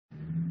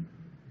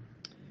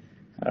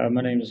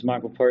My name is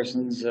Michael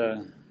Parsons.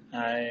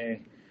 I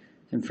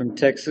am from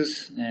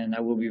Texas, and I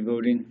will be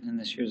voting in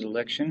this year's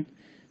election.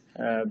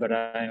 But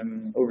I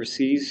am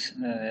overseas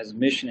as a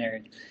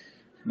missionary.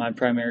 My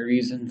primary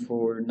reason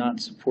for not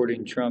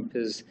supporting Trump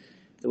is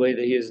the way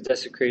that he has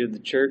desecrated the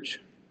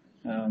church.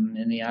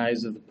 In the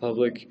eyes of the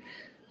public,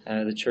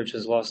 the church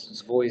has lost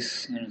its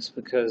voice, and it's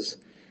because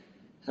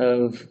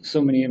of so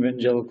many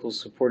evangelicals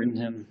supporting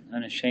him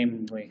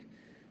unashamedly.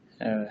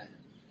 Uh,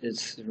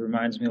 it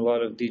reminds me a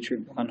lot of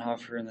Dietrich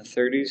Bonhoeffer in the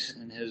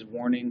 30s and his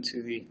warning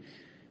to the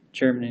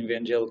German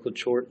evangelical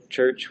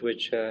church,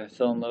 which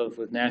fell in love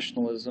with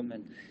nationalism,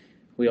 and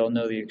we all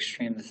know the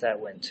extreme that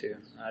went to.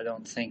 I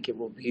don't think it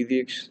will be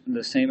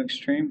the same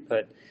extreme,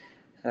 but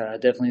I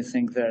definitely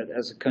think that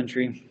as a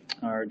country,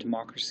 our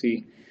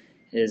democracy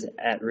is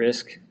at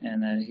risk,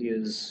 and that he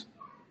has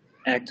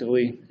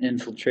actively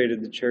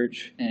infiltrated the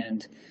church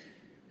and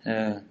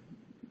uh,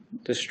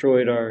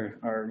 destroyed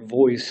our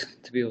voice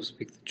to be able to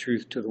speak the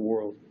truth to the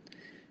world.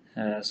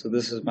 So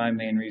this is my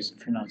main reason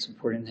for not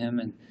supporting him,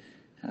 and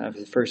for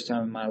the first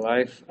time in my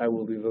life, I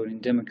will be voting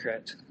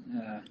Democrat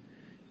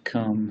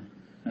come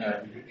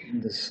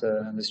this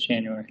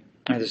January,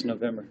 or this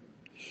November.